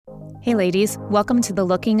Hey ladies, welcome to the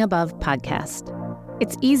Looking Above podcast.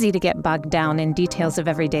 It's easy to get bogged down in details of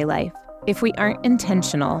everyday life. If we aren't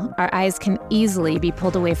intentional, our eyes can easily be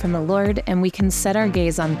pulled away from the Lord and we can set our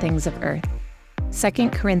gaze on things of earth. 2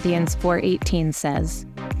 Corinthians 4:18 says,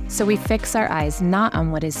 "So we fix our eyes not on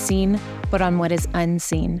what is seen, but on what is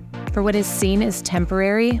unseen. For what is seen is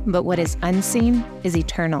temporary, but what is unseen is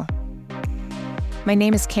eternal." My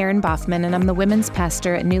name is Karen Boffman, and I'm the women's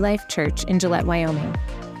pastor at New Life Church in Gillette, Wyoming.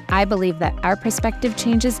 I believe that our perspective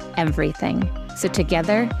changes everything. So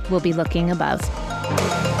together, we'll be looking above.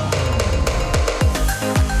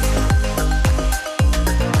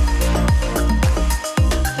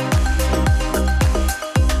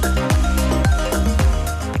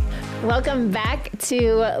 Welcome back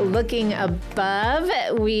to Looking Above.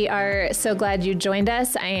 We are so glad you joined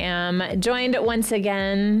us. I am joined once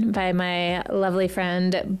again by my lovely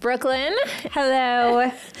friend, Brooklyn.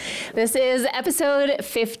 Hello. This is episode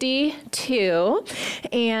 52,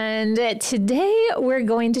 and today we're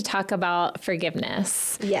going to talk about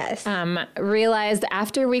forgiveness. Yes. Realized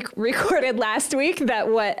after we recorded last week that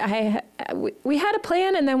we had a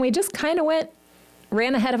plan, and then we just kind of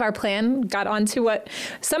ran ahead of our plan, got onto what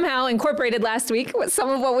somehow incorporated last week, some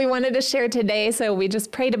of what we wanted to share today. So we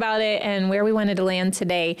just prayed about it and where we wanted to land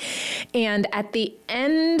today. And at the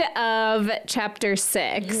end of chapter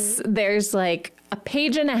 6, there's like a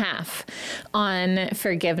page and a half on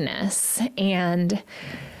forgiveness. And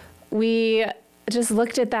we just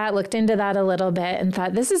looked into that a little bit and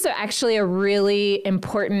thought this is actually a really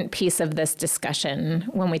important piece of this discussion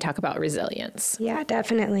when we talk about resilience. Yeah,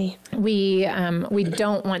 definitely. We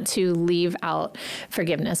don't want to leave out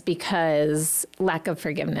forgiveness because lack of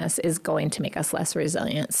forgiveness is going to make us less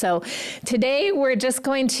resilient. So today we're just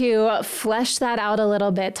going to flesh that out a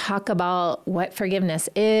little bit, talk about what forgiveness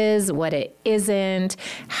is, what it isn't,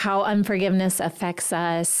 how unforgiveness affects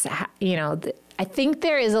us, I think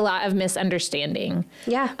there is a lot of misunderstanding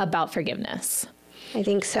about forgiveness. I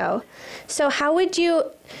think so. So how would you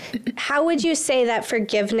say that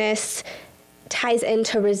forgiveness ties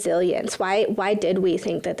into resilience? Why did we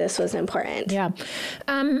think that this was important? Yeah.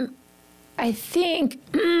 I think,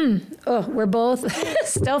 we're both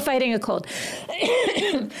still fighting a cold.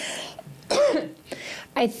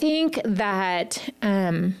 I think that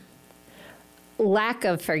lack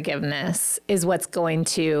of forgiveness is what's going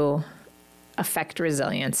to affect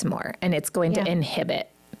resilience more, and it's going to inhibit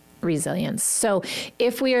resilience. So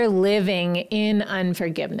if we are living in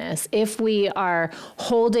unforgiveness, if we are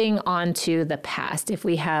holding on to the past, if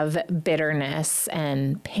we have bitterness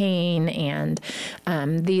and pain and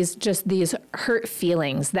these hurt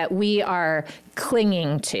feelings that we are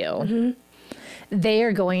clinging to, they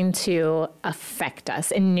are going to affect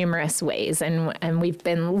us in numerous ways. And we've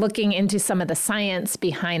been looking into some of the science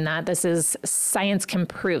behind that. Science can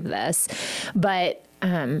prove this. But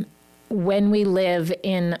when we live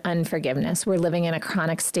in unforgiveness, we're living in a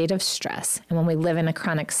chronic state of stress. And when we live in a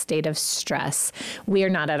chronic state of stress, we are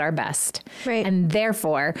not at our best. Right. And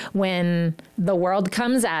therefore, when the world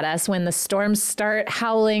comes at us, when the storms start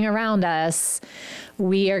howling around us,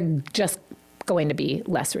 we are just going to be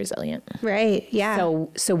less resilient. Right. Yeah.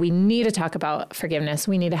 So we need to talk about forgiveness.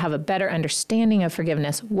 We need to have a better understanding of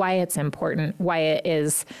forgiveness, why it's important, why it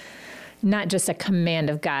is not just a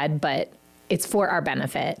command of God, but it's for our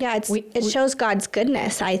benefit. Yeah, it shows God's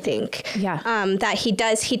goodness, I think. Yeah. That he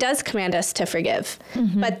does command us to forgive,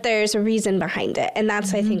 but there's a reason behind it. And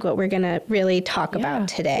that's, I think, what we're going to really talk about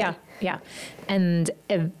today. Yeah. And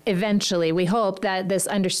eventually, we hope that this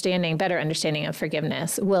better understanding of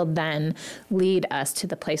forgiveness will then lead us to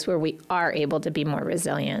the place where we are able to be more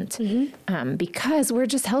resilient because we're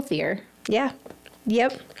just healthier. Yeah.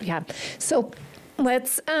 Yep. Yeah. So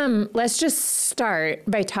let's just start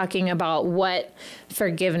by talking about what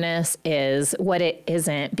forgiveness is, what it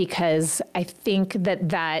isn't, because I think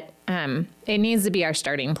that it needs to be our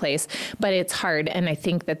starting place, but it's hard. And I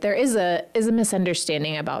think that there is a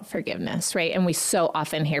misunderstanding about forgiveness, right? And we so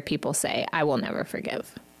often hear people say, "I will never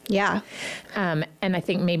forgive." Yeah. And I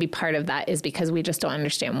think maybe part of that is because we just don't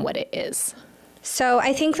understand what it is. So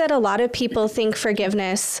I think that a lot of people think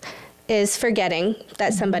forgiveness is forgetting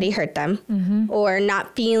that somebody hurt them or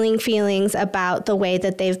not feeling feelings about the way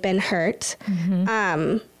that they've been hurt,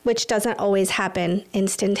 which doesn't always happen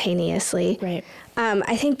instantaneously. Right.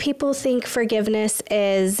 I think people think forgiveness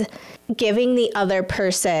is giving the other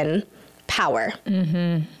person power.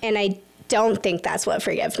 And I don't think that's what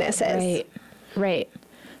forgiveness is. Right.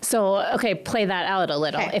 So, okay, play that out a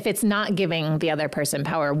little. Okay. If it's not giving the other person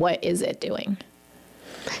power, what is it doing?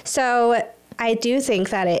 So I do think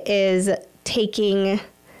that it is taking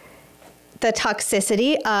the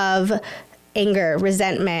toxicity of anger,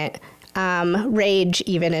 resentment, rage,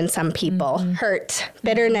 even in some people, hurt,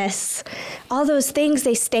 bitterness, all those things,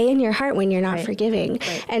 they stay in your heart when you're not forgiving.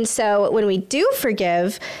 Right. And so when we do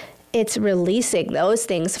forgive, it's releasing those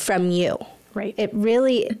things from you. Right. It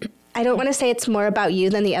really, I don't want to say it's more about you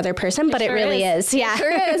than the other person, but it really is. Yeah. It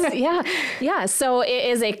sure is. Yeah. Yeah. So it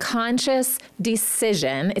is a conscious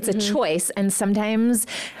decision. It's a choice. And sometimes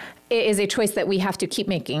it is a choice that we have to keep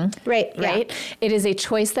making. Right. Right. Yeah. It is a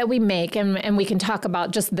choice that we make, and we can talk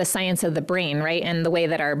about just the science of the brain, right? And the way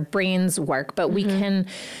that our brains work, but we can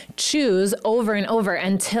choose over and over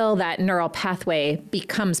until that neural pathway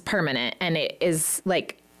becomes permanent, and it is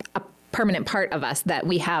like a permanent part of us that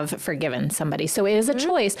we have forgiven somebody. So it is a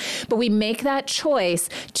choice, but we make that choice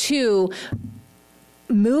to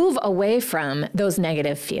move away from those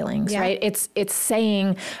negative feelings, right? It's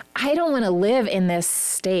saying, I don't want to live in this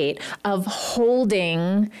state of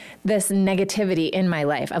holding this negativity in my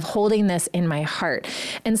life, of holding this in my heart.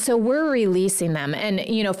 And so we're releasing them. And,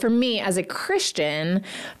 you know, for me as a Christian,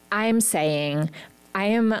 I'm saying, I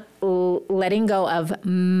am letting go of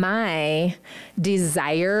my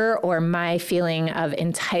desire or my feeling of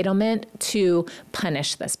entitlement to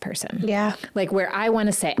punish this person. Yeah. Like where I want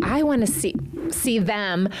to say, I want to see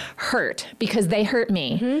them hurt because they hurt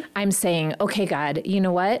me. I'm saying, okay, God, you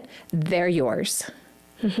know what? They're yours.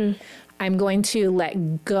 I'm going to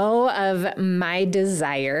let go of my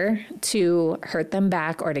desire to hurt them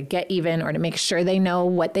back or to get even or to make sure they know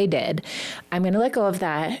what they did. I'm going to let go of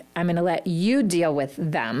that. I'm going to let you deal with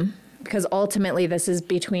them because ultimately this is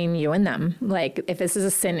between you and them. Like if this is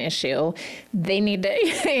a sin issue, they need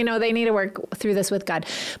to, they need to work through this with God.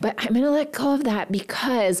 But I'm going to let go of that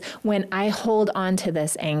because when I hold on to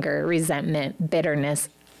this anger, resentment, bitterness,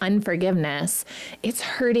 unforgiveness, it's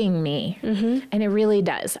hurting me. And it really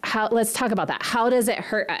does. Let's talk about that. How does it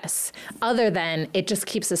hurt us other than it just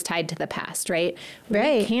keeps us tied to the past, right?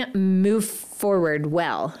 We can't move forward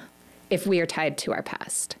well if we are tied to our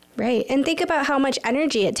past. Right. And think about how much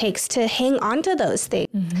energy it takes to hang on to those things.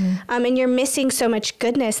 And you're missing so much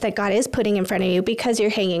goodness that God is putting in front of you because you're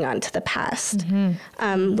hanging on to the past,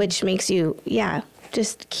 which makes you,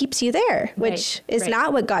 just keeps you there, which is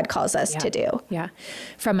not what God calls us to do. Yeah.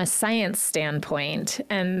 From a science standpoint,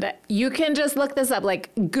 and you can just look this up, like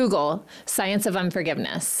Google science of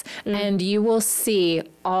unforgiveness, and you will see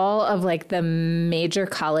all of like the major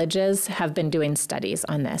colleges have been doing studies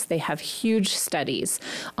on this. They have huge studies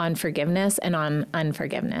on forgiveness and on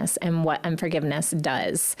unforgiveness and what unforgiveness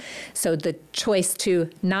does. So the choice to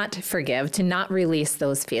not forgive, to not release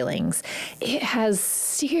those feelings, it has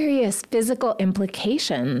serious physical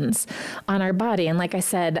implications on our body. And like I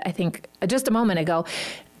said, I think just a moment ago,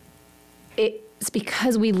 it's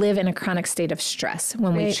because we live in a chronic state of stress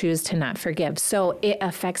when we choose to not forgive. So it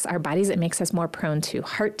affects our bodies. It makes us more prone to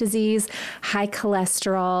heart disease, high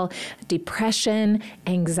cholesterol, depression,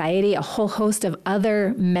 anxiety, a whole host of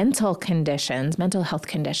other mental health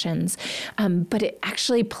conditions. But it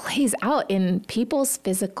actually plays out in people's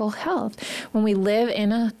physical health. When we live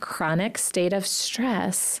in a chronic state of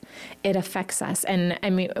stress, it affects us. And I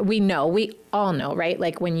mean, we all know, right?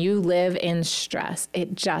 Like when you live in stress,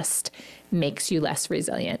 it just makes you less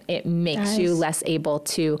resilient. It makes you less able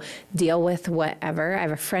to deal with whatever. I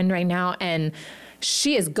have a friend right now, and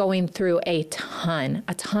she is going through a ton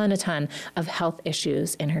of health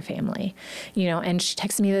issues in her family, and she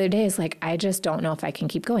texted me the other day, is like, I just don't know if I can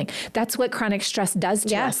keep going. That's what chronic stress does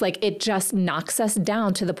to us. Like it just knocks us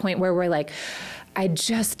down to the point where we're like, I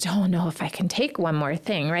just don't know if I can take one more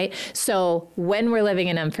thing, right? So when we're living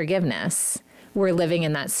in unforgiveness, we're living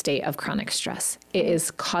in that state of chronic stress. It is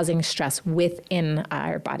causing stress within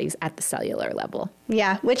our bodies at the cellular level.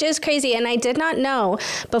 Yeah, which is crazy. And I did not know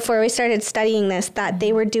before we started studying this that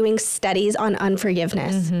they were doing studies on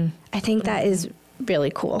unforgiveness. I think that is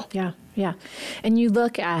really cool. Yeah. And you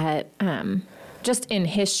look at just in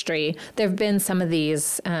history, there have been some of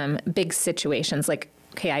these big situations like,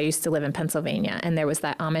 I used to live in Pennsylvania, and there was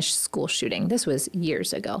that Amish school shooting. This was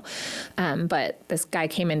years ago. But this guy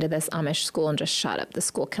came into this Amish school and just shot up the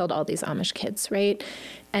school, killed all these Amish kids, right?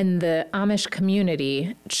 And the Amish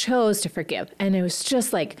community chose to forgive. And it was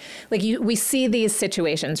just we see these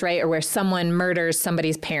situations, right? Or where someone murders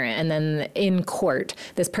somebody's parent, and then in court,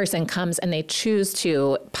 this person comes and they choose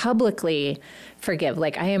to publicly forgive.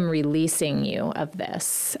 Like, I am releasing you of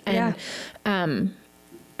this. And,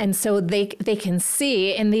 and so they can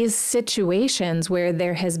see in these situations where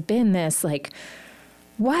there has been this like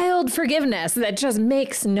wild forgiveness that just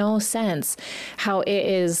makes no sense, how it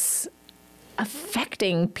is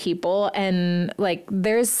affecting people, and like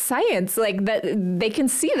there's science like that they can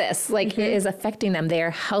see this, like it is affecting them. They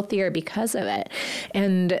are healthier because of it.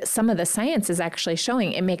 And some of the science is actually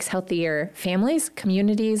showing it makes healthier families,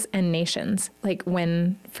 communities, and nations, like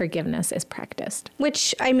when forgiveness is practiced.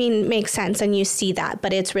 Which, I mean, makes sense, and you see that,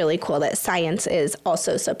 but it's really cool that science is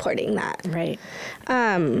also supporting that. Right.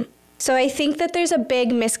 So I think that there's a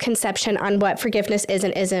big misconception on what forgiveness is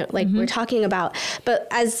and isn't, like we're talking about. But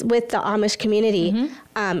as with the Amish community,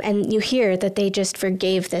 and you hear that they just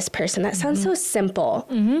forgave this person, that sounds so simple.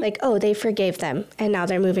 Like, oh, they forgave them, and now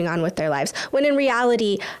they're moving on with their lives. When in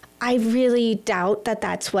reality, I really doubt that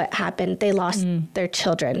that's what happened. They lost their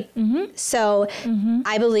children. So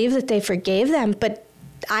I believe that they forgave them, but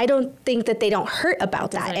I don't think that they don't hurt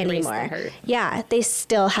about that anymore. Yeah, they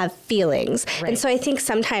still have feelings. Right. And so I think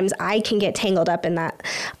sometimes I can get tangled up in that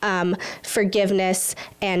forgiveness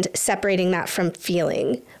and separating that from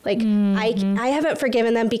feeling. Like I haven't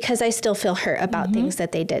forgiven them because I still feel hurt about things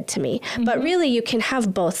that they did to me. But really you can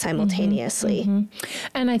have both simultaneously.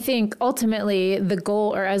 And I think ultimately the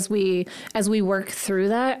goal, or as we work through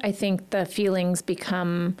that, I think the feelings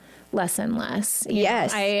become less and less.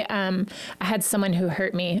 Yes. I had someone who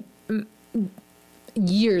hurt me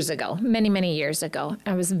years ago, many years ago.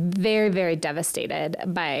 I was very, very devastated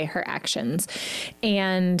by her actions.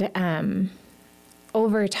 And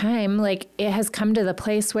over time, like it has come to the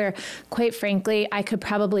place where, quite frankly, I could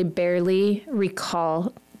probably barely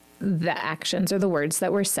recall the actions or the words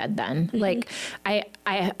that were said then. Like I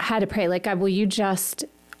had to pray, like, God, will you just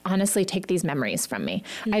honestly take these memories from me?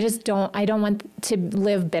 I don't want to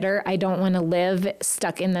live bitter. I don't want to live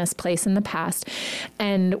stuck in this place in the past,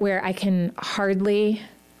 and where I can hardly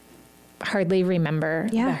remember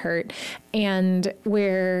the hurt, and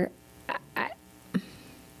where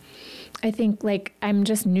I think like I'm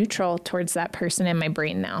just neutral towards that person in my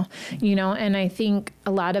brain now, and I think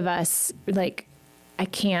a lot of us, like, I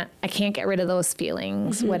can't get rid of those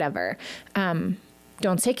feelings, whatever.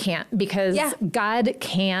 Don't say can't, because God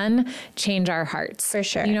can change our hearts. For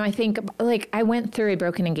sure. I think like I went through a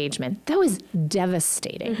broken engagement. That was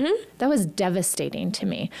devastating. That was devastating to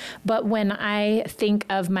me. But when I think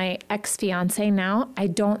of my ex-fiance now, I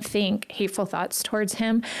don't think hateful thoughts towards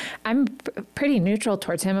him. I'm pretty neutral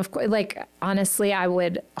towards him. Of course, like honestly, I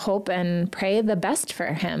would hope and pray the best for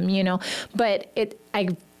him, but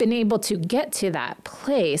I've been able to get to that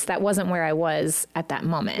place. That wasn't where I was at that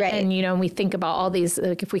moment. Right. And, we think about all these,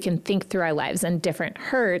 like if we can think through our lives and different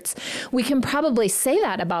hurts, we can probably say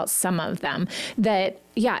that about some of them, that,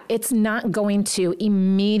 it's not going to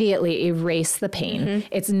immediately erase the pain.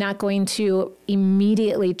 It's not going to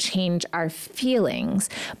immediately change our feelings.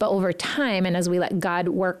 But over time, and as we let God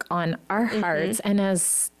work on our hearts, and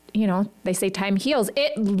as they say time heals.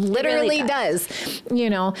 It literally really does.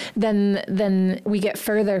 Then we get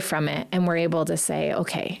further from it, and we're able to say,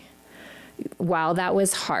 okay, while that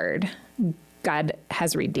was hard, God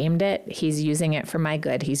has redeemed it. He's using it for my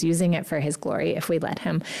good. He's using it for his glory if we let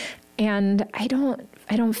him. And I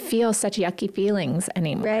don't feel such yucky feelings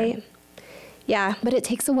anymore. Right. Yeah. But it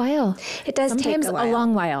takes a while. It does Sometimes take a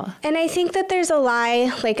long while. And I think that there's a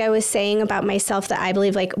lie, like I was saying about myself, that I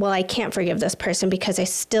believe like, well, I can't forgive this person because I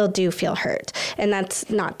still do feel hurt. And that's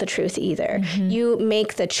not the truth either. You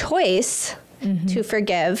make the choice to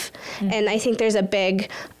forgive. And I think there's a big,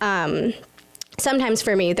 sometimes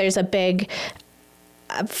for me, there's a big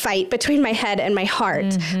fight between my head and my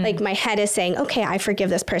heart. Like my head is saying, okay, I forgive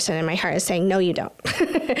this person. And my heart is saying, no, you don't.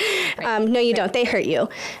 No, you don't. They hurt you.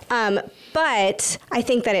 But I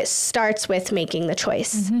think that it starts with making the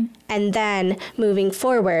choice and then moving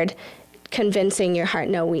forward, convincing your heart,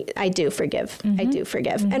 no, I do forgive. I do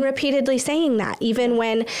forgive. And repeatedly saying that, even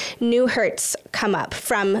when new hurts come up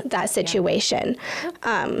from that situation.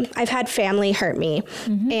 I've had family hurt me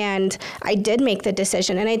and I did make the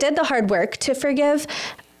decision, and I did the hard work to forgive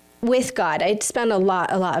with God. I'd spent a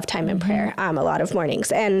lot of time in prayer, a lot of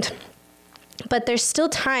mornings. But there's still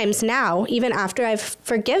times now, even after I've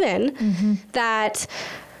forgiven, that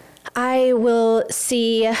I will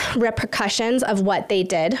see repercussions of what they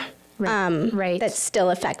did. Right. That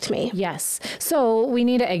still affect me. Yes. So we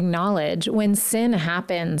need to acknowledge when sin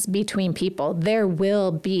happens between people, there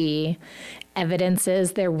will be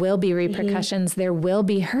evidences, there will be repercussions, there will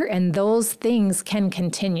be hurt, and those things can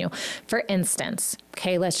continue. For instance,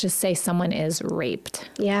 okay, let's just say someone is raped.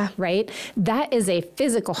 Yeah. Right? That is a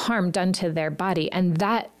physical harm done to their body, and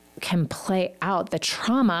that can play out. The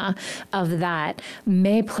trauma of that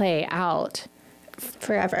may play out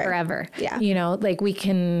forever. Yeah. Like we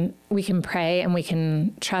can pray and we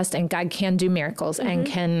can trust, and God can do miracles and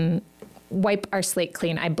can wipe our slate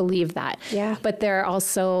clean. I believe that. Yeah. But there are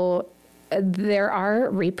also there are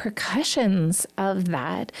repercussions of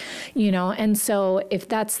that, and so if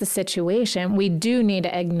that's the situation, we do need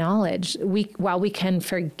to acknowledge while we can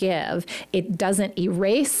forgive, it doesn't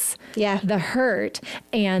erase the hurt,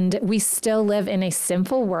 and we still live in a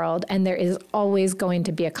sinful world, and there is always going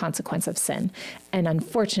to be a consequence of sin. And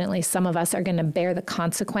unfortunately, some of us are going to bear the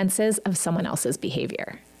consequences of someone else's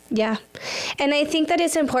behavior. Yeah. And I think that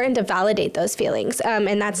it's important to validate those feelings.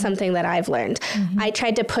 And that's something that I've learned. I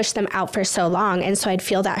tried to push them out for so long. And so I'd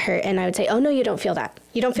feel that hurt. And I would say, oh, no, you don't feel that.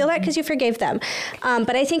 You don't feel that because you forgave them.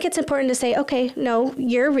 But I think it's important to say, okay, no,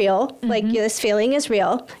 you're real. Like this feeling is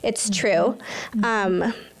real. It's true.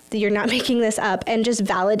 You're not making this up, and just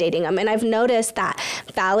validating them. And I've noticed that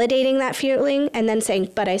validating that feeling and then saying,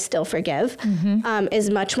 but I still forgive, is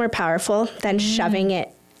much more powerful than shoving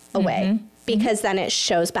it away. Because then it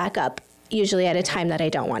shows back up, usually at a time that I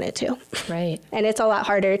don't want it to. Right. And it's a lot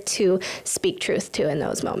harder to speak truth to in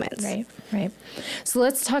those moments. Right. So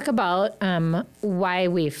let's talk about why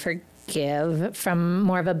we forgive from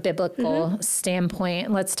more of a biblical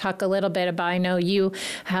standpoint. Let's talk a little bit about, I know you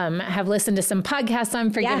have listened to some podcasts on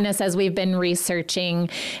forgiveness as we've been researching,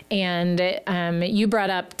 and you brought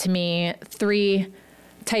up to me 3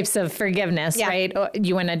 types of forgiveness, right?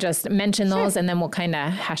 You want to just mention those, and then we'll kind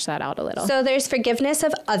of hash that out a little. So there's forgiveness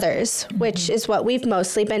of others, which is what we've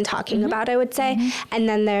mostly been talking about, I would say. And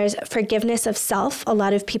then there's forgiveness of self. A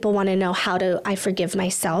lot of people want to know, how do I forgive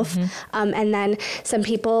myself? And then some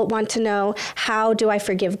people want to know, how do I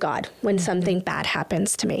forgive God when something bad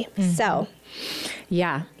happens to me? So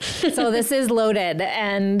yeah. So this is loaded.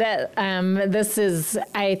 And this is,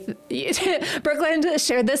 Brooklyn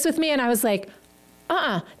shared this with me, and I was like,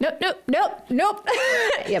 nope.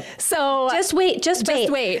 Yep. So just wait.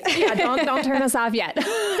 Yeah, don't turn us off yet.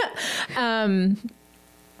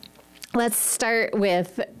 Let's start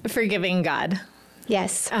with forgiving God.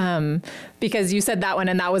 Yes. Because you said that one,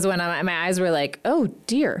 and that was when my eyes were like, oh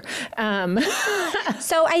dear.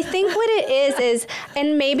 So I think what it is,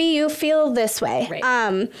 and maybe you feel this way,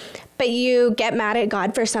 but you get mad at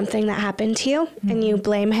God for something that happened to you, and you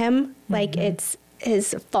blame him like it's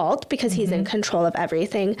his fault because he's in control of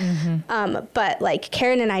everything. But like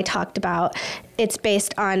Karen and I talked about, it's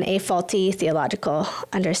based on a faulty theological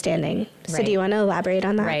understanding. So do you want to elaborate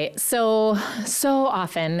on that? Right. So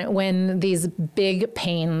often when these big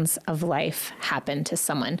pains of life happen to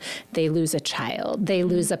someone, they lose a child, they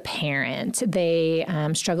lose a parent, they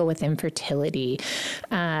struggle with infertility,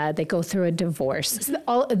 they go through a divorce,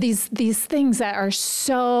 all these things that are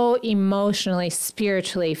so emotionally,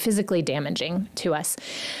 spiritually, physically damaging to us.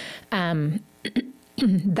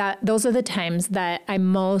 That those are the times that I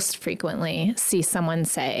most frequently see someone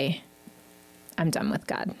say, I'm done with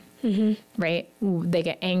God. Right? They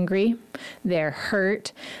get angry, they're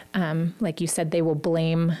hurt. Like you said, they will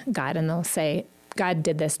blame God, and they'll say, God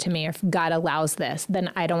did this to me. Or if God allows this,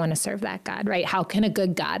 then I don't want to serve that God, right? How can a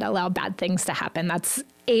good God allow bad things to happen? That's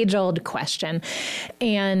age-old question.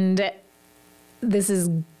 And this is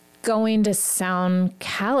going to sound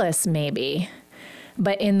callous maybe,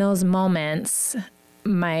 but in those moments,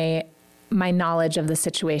 my knowledge of the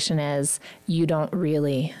situation is, you don't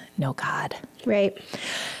really know God. Right.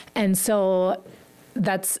 And so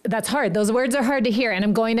that's hard. Those words are hard to hear. And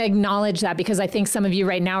I'm going to acknowledge that, because I think some of you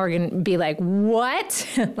right now are going to be like, what?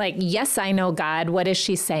 Like, yes, I know God. What is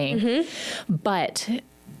she saying? But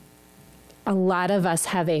a lot of us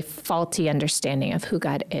have a faulty understanding of who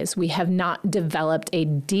God is. We have not developed a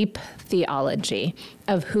deep theology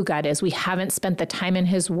of who God is. We haven't spent the time in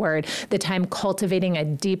his word, the time cultivating a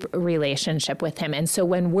deep relationship with him. And so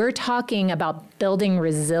when we're talking about building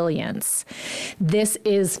resilience, this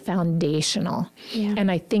is foundational. Yeah. And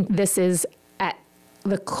I think this is at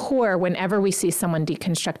the core whenever we see someone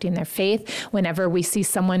deconstructing their faith, whenever we see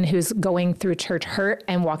someone who's going through church hurt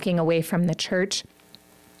and walking away from the church.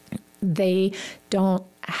 They don't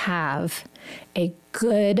have a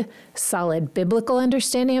good, solid biblical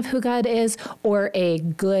understanding of who God is, or a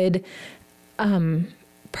good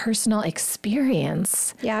personal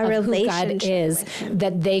experience of who God is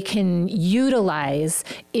that they can utilize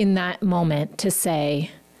in that moment to say,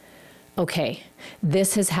 okay,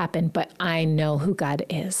 this has happened, but I know who God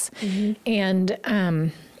is.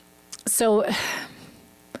 And so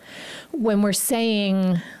when we're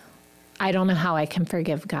saying, I don't know how I can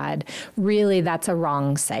forgive God, really that's a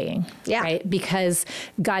wrong saying, right? Because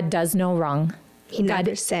God does no wrong. God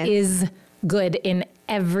is good in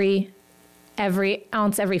every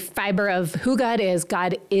ounce, every fiber of who God is.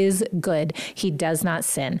 God is good. He does not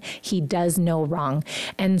sin. He does no wrong.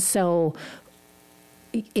 And so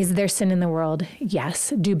is there sin in the world?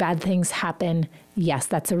 Yes. Do bad things happen? Yes.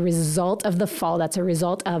 That's a result of the fall. That's a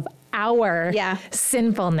result of our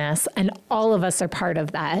sinfulness, and all of us are part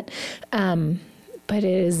of that. But it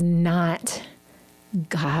is not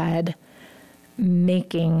God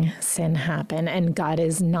making sin happen, and God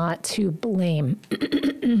is not to blame.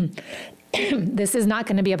 This is not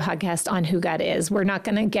going to be a podcast on who God is. We're not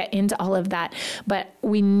going to get into all of that, but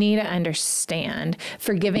we need to understand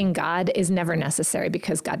forgiving God is never necessary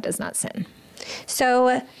because God does not sin.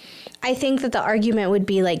 So I think that the argument would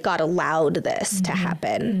be like God allowed this to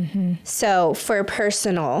happen. So for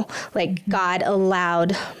personal, like God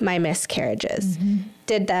allowed my miscarriages.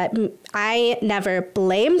 Did that? I never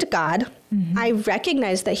blamed God. I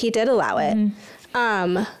recognized that he did allow it.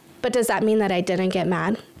 But does that mean that I didn't get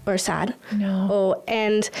mad or sad? No. Oh,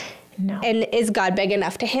 and is God big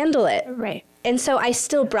enough to handle it? Right. And so I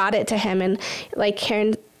still brought it to him. And like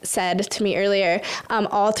Karen said to me earlier,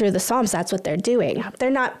 all through the Psalms, that's what they're doing. Yeah. They're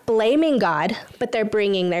not blaming God, but they're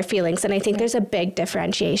bringing their feelings. And I think there's a big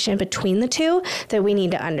differentiation between the two that we need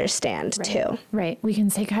to understand too. Right. We can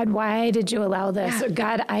say, God, why did you allow this? Or,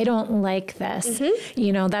 God, I don't like this.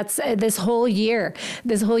 You know, that's this whole year,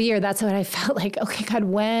 that's what I felt like. Okay, God,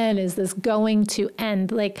 when is this going to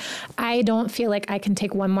end? Like, I don't feel like I can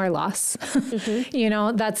take one more loss. You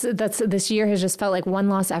know, that's this year has just felt like one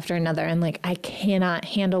loss after another. And like, I cannot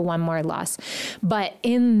handle one more loss. But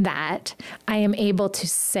in that, I am able to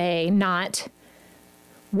say not,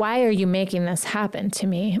 why are you making this happen to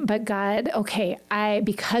me? But God, okay,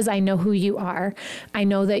 because I know who you are, I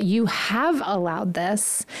know that you have allowed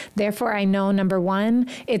this. Therefore, I know, number one,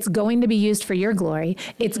 it's going to be used for your glory.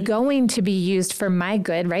 It's going to be used for my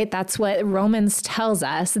good, right? That's what Romans tells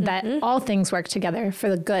us, that all things work together for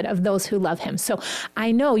the good of those who love him. So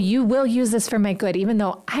I know you will use this for my good, even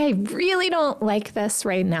though I really don't like this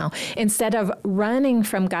right now. Instead of running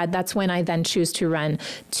from God, that's when I then choose to run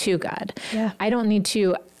to God. Yeah. I don't need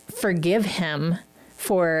to forgive him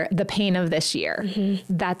for the pain of this year.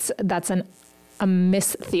 That's a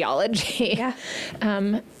mistheology.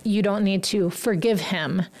 You don't need to forgive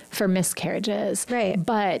him for miscarriages. Right.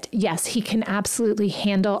 But yes, he can absolutely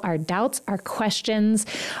handle our doubts, our questions,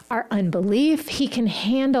 our unbelief. He can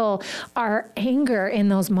handle our anger in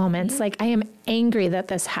those moments. Like, I am angry that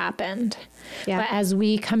this happened. But as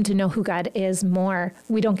we come to know who God is more,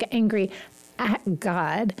 we don't get angry at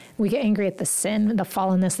God. We get angry at the sin, the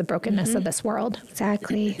fallenness, the brokenness of this world.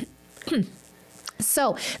 Exactly.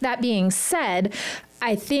 So that being said,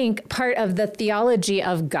 I think part of the theology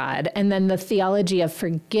of God and then the theology of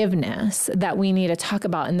forgiveness that we need to talk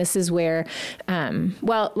about, and this is where,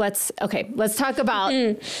 let's talk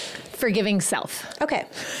about forgiving self. Okay.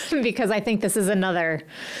 Because I think this is another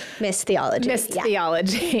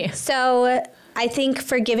mistheology. So I think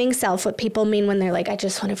forgiving self, what people mean when they're like, I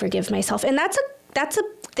just want to forgive myself. And that's a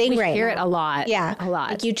thing right now. We hear it a lot. Yeah. A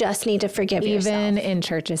lot. Like, you just need to forgive yourself. Even in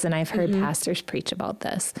churches, and I've heard pastors preach about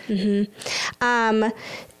this.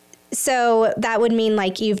 So that would mean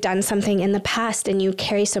like you've done something in the past and you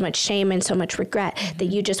carry so much shame and so much regret that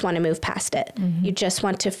you just want to move past it. You just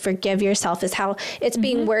want to forgive yourself is how it's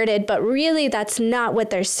being worded, but really that's not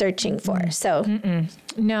what they're searching for. So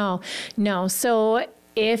No. So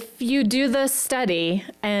if you do the study,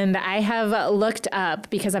 and I have looked up,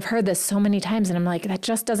 because I've heard this so many times, and I'm like, that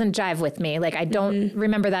just doesn't jive with me. Like, I don't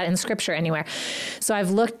remember that in scripture anywhere. So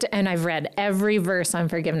I've looked and I've read every verse on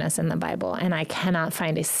forgiveness in the Bible, and I cannot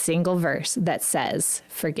find a single verse that says,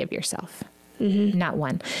 forgive yourself. Not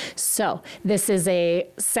one. So this is a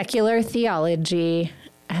secular theology,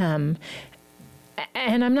 and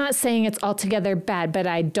I'm not saying it's altogether bad, but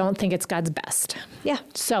I don't think it's God's best. Yeah.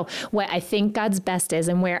 So what I think God's best is,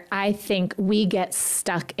 and where I think we get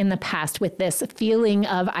stuck in the past with this feeling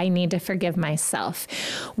of I need to forgive myself,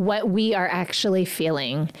 what we are actually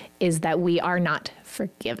feeling is that we are not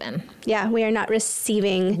forgiven. Yeah, we are not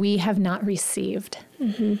receiving. We have not received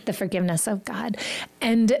the forgiveness of God.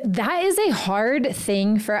 And that is a hard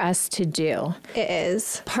thing for us to do. It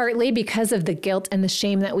is. Partly because of the guilt and the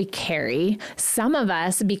shame that we carry. Some of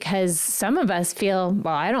us, because some of us feel,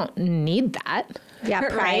 well, I don't need that. Yeah,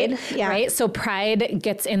 pride. Right? Yeah. Right? So pride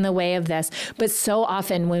gets in the way of this. But so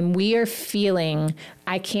often when we are feeling,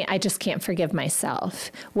 I just can't forgive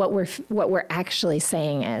myself, what we're actually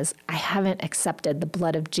saying is, I haven't accepted the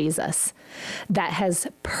blood of Jesus that has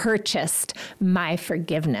purchased my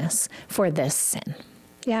forgiveness for this sin.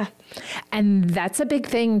 Yeah. And that's a big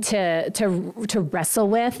thing to wrestle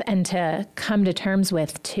with and to come to terms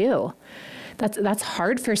with too. That's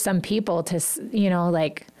hard for some people to,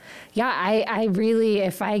 like, I really,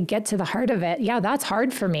 if I get to the heart of it, that's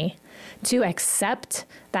hard for me to accept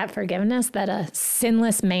that forgiveness, that a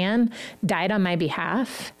sinless man died on my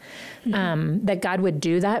behalf, that God would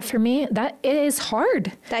do that for me. That it is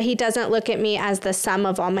hard. That he doesn't look at me as the sum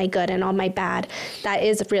of all my good and all my bad. That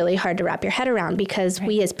is really hard to wrap your head around, because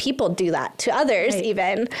we as people do that to others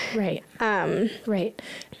even. Right.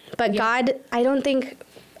 But God, I don't think...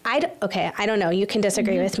 I don't know. You can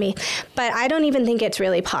disagree with me, but I don't even think it's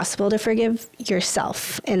really possible to forgive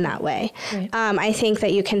yourself in that way. Right. I think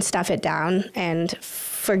that you can stuff it down and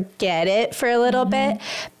forget it for a little bit,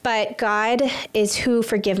 but God is who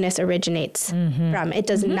forgiveness originates from. It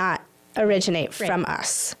does not originate from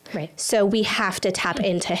us. Right. So we have to tap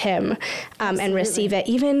into him and receive it.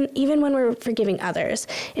 Even when we're forgiving others,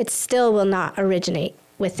 it still will not originate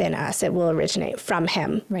within us. It will originate from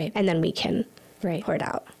him. Right. And then we can pour it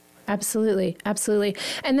out. Absolutely.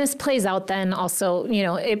 And this plays out then also,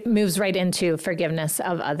 it moves right into forgiveness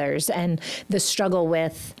of others and the struggle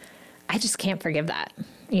with, I just can't forgive that.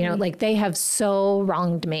 Like they have so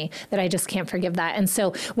wronged me that I just can't forgive that. And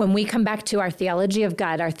so when we come back to our theology of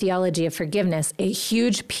God, our theology of forgiveness, a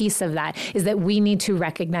huge piece of that is that we need to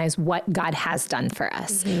recognize what God has done for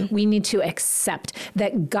us. We need to accept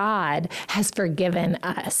that God has forgiven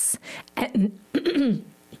us. And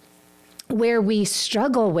where we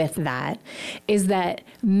struggle with that is that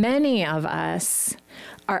many of us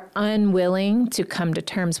are unwilling to come to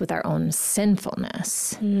terms with our own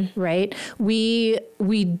sinfulness, right? We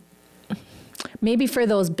maybe for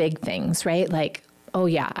those big things, right? Like, oh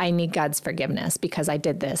yeah, I need God's forgiveness because I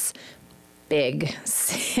did this big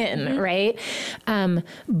sin, right?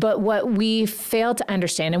 But what we fail to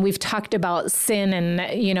understand, and we've talked about sin and,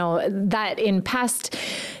 that in past,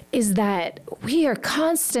 is that we are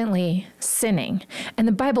constantly sinning. And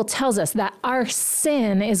the Bible tells us that our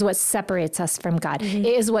sin is what separates us from God. It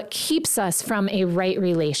is what keeps us from a right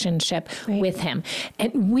relationship with him.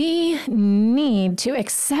 And we need to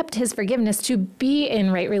accept his forgiveness to be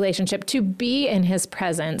in right relationship, to be in his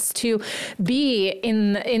presence, to be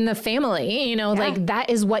in the family, like that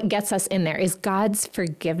is what gets us in there, is God's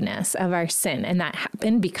forgiveness of our sin. And that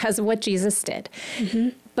happened because of what Jesus did.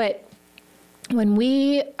 But when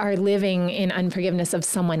we are living in unforgiveness of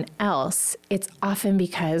someone else, it's often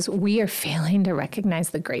because we are failing to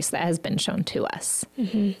recognize the grace that has been shown to us.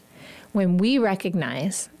 When we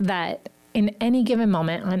recognize that in any given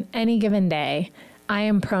moment, on any given day, I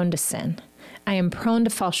am prone to sin. I am prone to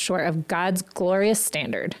fall short of God's glorious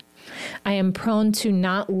standard. I am prone to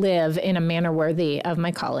not live in a manner worthy of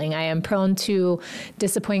my calling. I am prone to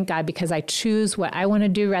disappoint God because I choose what I want to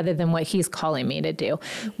do rather than what he's calling me to do.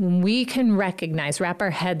 When we can wrap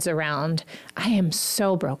our heads around, I am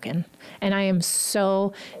so broken and I am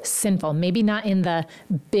so sinful, maybe not in the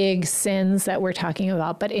big sins that we're talking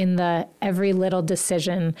about, but in the every little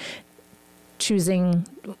decision, choosing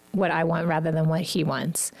what I want rather than what he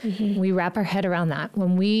wants. We wrap our head around that.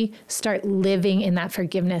 When we start living in that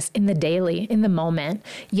forgiveness in the daily, in the moment,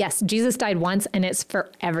 yes, Jesus died once and it's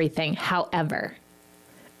for everything. However,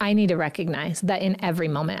 I need to recognize that in every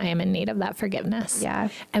moment I am in need of that forgiveness. Yeah.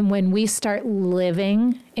 And when we start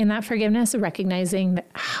living in that forgiveness, recognizing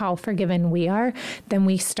how forgiven we are, then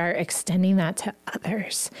we start extending that to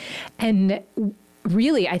others. And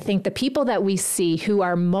really, I think the people that we see who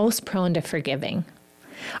are most prone to forgiving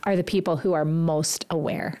are the people who are most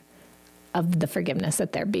aware of the forgiveness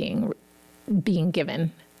that they're being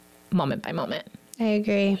given moment by moment. I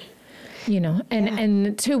agree.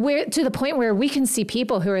 And to the point where we can see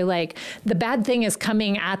people who are like, the bad thing is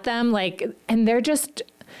coming at them, like, and they're just,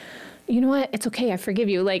 you know what, it's okay, I forgive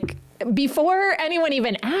you. Like, before anyone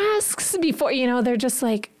even asks, they're just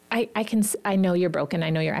like, I know you're broken.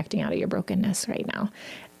 I know you're acting out of your brokenness right now.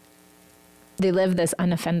 They live this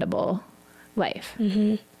unoffendable life.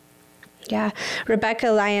 Yeah. Rebecca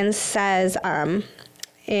Lyons says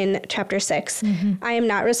in chapter 6, I am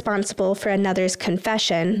not responsible for another's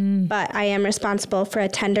confession, but I am responsible for a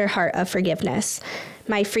tender heart of forgiveness.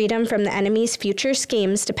 My freedom from the enemy's future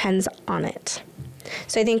schemes depends on it.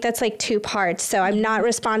 So I think that's like two parts. So I'm not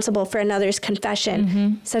responsible for another's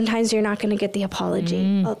confession. Sometimes you're not going to get the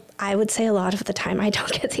apology. Well, I would say a lot of the time I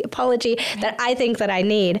don't get the apology that I think that I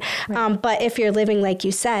need. But if you're living, like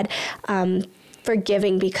you said,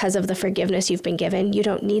 forgiving because of the forgiveness you've been given, you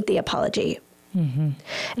don't need the apology. And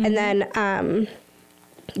then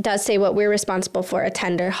it does say what we're responsible for, a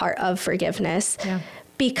tender heart of forgiveness.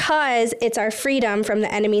 Because it's our freedom from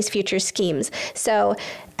the enemy's future schemes. So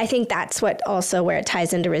I think that's what also where it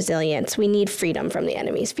ties into resilience. We need freedom from the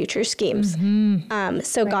enemy's future schemes.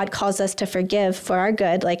 So God calls us to forgive for our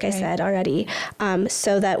good, like I said already,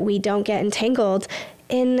 so that we don't get entangled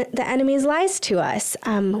in the enemy's lies to us,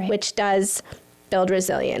 which does build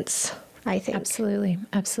resilience, I think. Absolutely.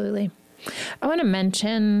 Absolutely. I want to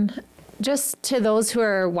mention, just to those who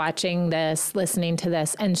are watching this, listening to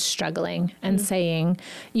this, and struggling and saying,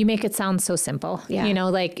 you make it sound so simple. Yeah. You know,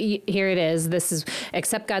 like, here it is. This is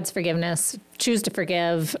accept God's forgiveness, choose to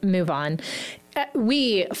forgive, move on.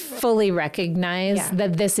 We fully recognize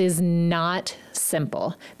that this is not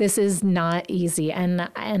simple. This is not easy. And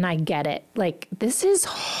I get it. Like, this is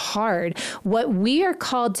hard. What we are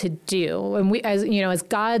called to do, and we, as you know, as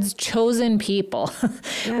God's chosen people,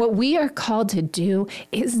 what we are called to do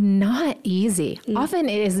is not easy. Often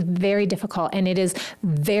it is very difficult, and it is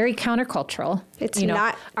very countercultural. It's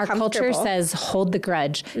not our culture says, hold the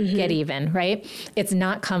grudge, get even, right? It's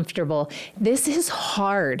not comfortable. This is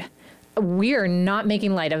hard. We are not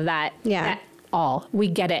making light of that at all. We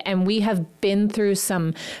get it. And we have been through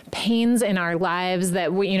some pains in our lives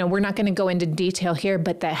that we're not going to go into detail here,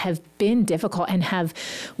 but that have been difficult and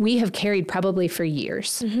we have carried probably for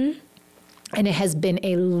years. And it has been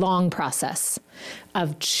a long process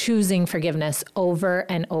of choosing forgiveness over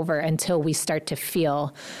and over until we start to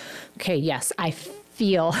feel, okay, yes, I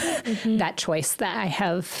feel that choice that I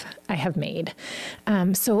have made.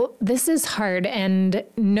 So this is hard, and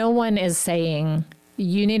no one is saying,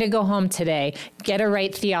 you need to go home today, get a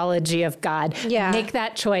right theology of God, make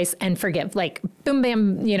that choice and forgive. Like, boom,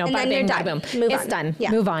 bam, bada bing, bada boom. It's done. Yeah.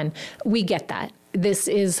 Move on. We get that. This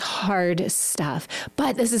is hard stuff,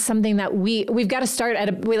 but this is something that we've got to start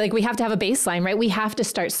at we have to have a baseline, right? We have to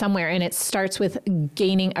start somewhere, and it starts with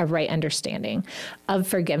gaining a right understanding of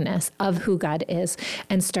forgiveness, of who God is,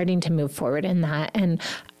 and starting to move forward in that. And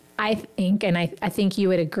I think you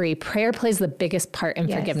would agree, prayer plays the biggest part in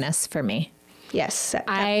forgiveness for me. Yes.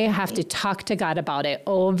 I have to talk to God about it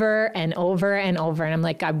over and over and over. And I'm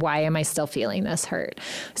like, God, why am I still feeling this hurt?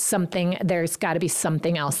 There's got to be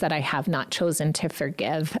something else that I have not chosen to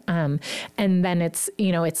forgive. And then it's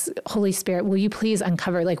Holy Spirit, will you please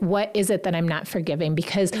uncover, like, what is it that I'm not forgiving?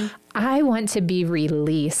 Because I want to be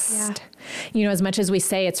released. As much as we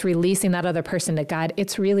say it's releasing that other person to God,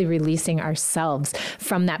 it's really releasing ourselves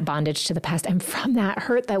from that bondage to the past and from that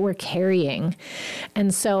hurt that we're carrying.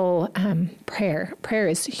 And so prayer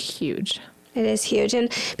is huge. It is huge.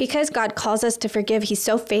 And because God calls us to forgive, he's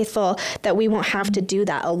so faithful that we won't have to do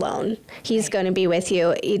that alone. He's going to be with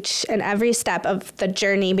you each and every step of the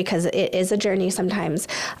journey, because it is a journey sometimes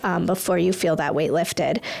before you feel that weight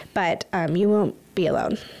lifted. But you won't be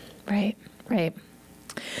alone. Right.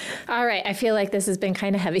 All right. I feel like this has been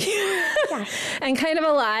kind of heavy and kind of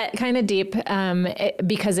a lot, kind of deep,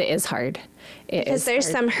 because it is hard. Because there's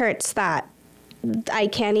some hurts that I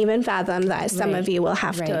can't even fathom that some of you will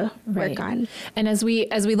have to work on. And as we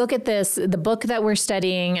look at this, the book that we're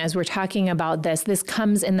studying, as we're talking about this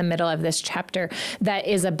comes in the middle of this chapter that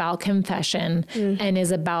is about confession and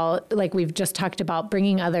is about, like we've just talked about,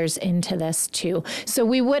 bringing others into this too. So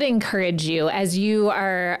we would encourage you, as you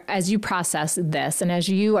process this and as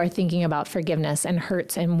you are thinking about forgiveness and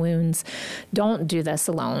hurts and wounds, don't do this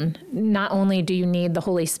alone. Not only do you need the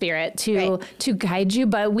Holy Spirit to guide you,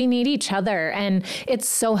 but we need each other. And it's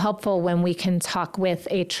so helpful when we can talk with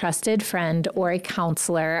a trusted friend or a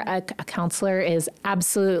counselor. A counselor is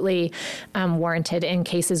absolutely warranted in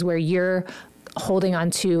cases where you're holding on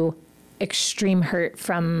to extreme hurt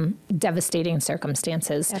from devastating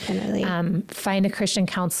circumstances. Definitely. Find a Christian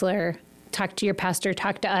counselor, talk to your pastor,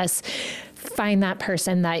 talk to us. Find that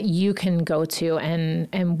person that you can go to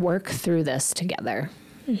and work through this together.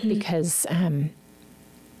 Because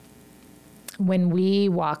when we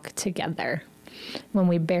walk together, when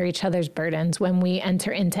we bear each other's burdens, when we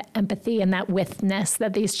enter into empathy and that witness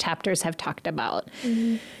that these chapters have talked about,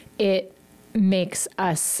 it makes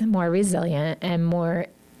us more resilient and more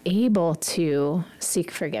able to seek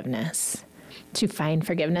forgiveness, to find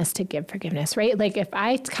forgiveness, to give forgiveness, right? Like, if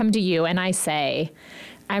I come to you and I say,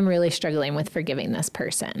 I'm really struggling with forgiving this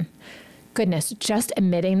person, goodness, just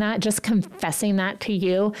admitting that, just confessing that to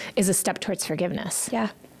you is a step towards forgiveness. Yeah.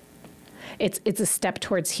 It's a step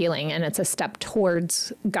towards healing, and it's a step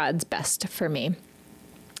towards God's best for me.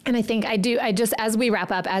 And I think as we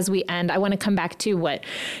wrap up, as we end, I want to come back to what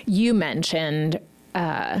you mentioned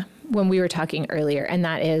when we were talking earlier, and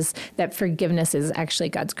that is that forgiveness is actually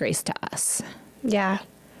God's grace to us. Yeah.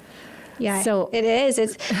 So it is.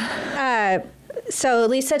 It's so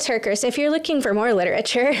Lisa TerKeurst, if you're looking for more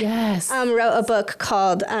literature, wrote a book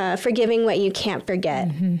called Forgiving What You Can't Forget.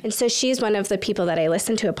 And so she's one of the people that I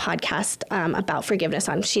listened to a podcast about forgiveness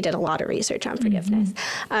on. She did a lot of research on forgiveness.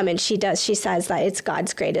 And she says that it's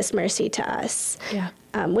God's greatest mercy to us,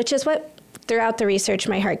 which is what throughout the research,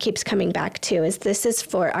 my heart keeps coming back to is this is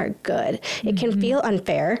for our good. It can feel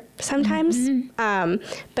unfair sometimes,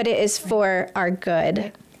 but it is for our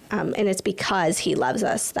good. And it's because he loves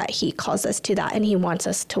us that he calls us to that, and he wants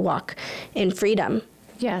us to walk in freedom.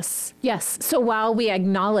 Yes. So while we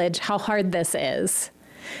acknowledge how hard this is,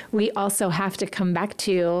 we also have to come back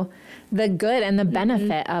to the good and the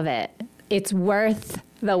benefit of it. It's worth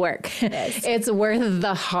the work. It's worth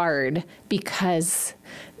the hard, because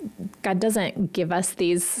God doesn't give us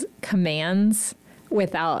these commands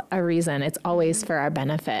without a reason. It's always for our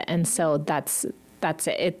benefit. And so that's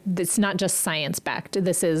it. It's not just science backed.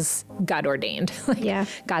 This is God ordained.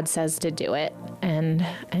 God says to do it. And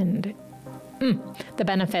the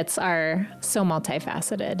benefits are so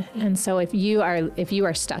multifaceted. And so if you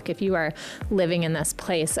are stuck, if you are living in this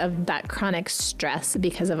place of that chronic stress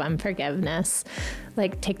because of unforgiveness,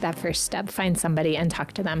 like, take that first step, find somebody and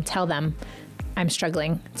talk to them, tell them, I'm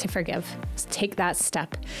struggling to forgive. Take that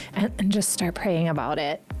step and just start praying about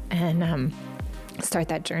it, and start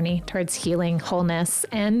that journey towards healing, wholeness,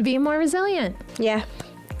 and being more resilient. Yeah.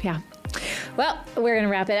 Well, we're going to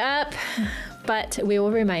wrap it up. But we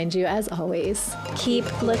will remind you, as always, keep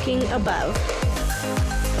looking above.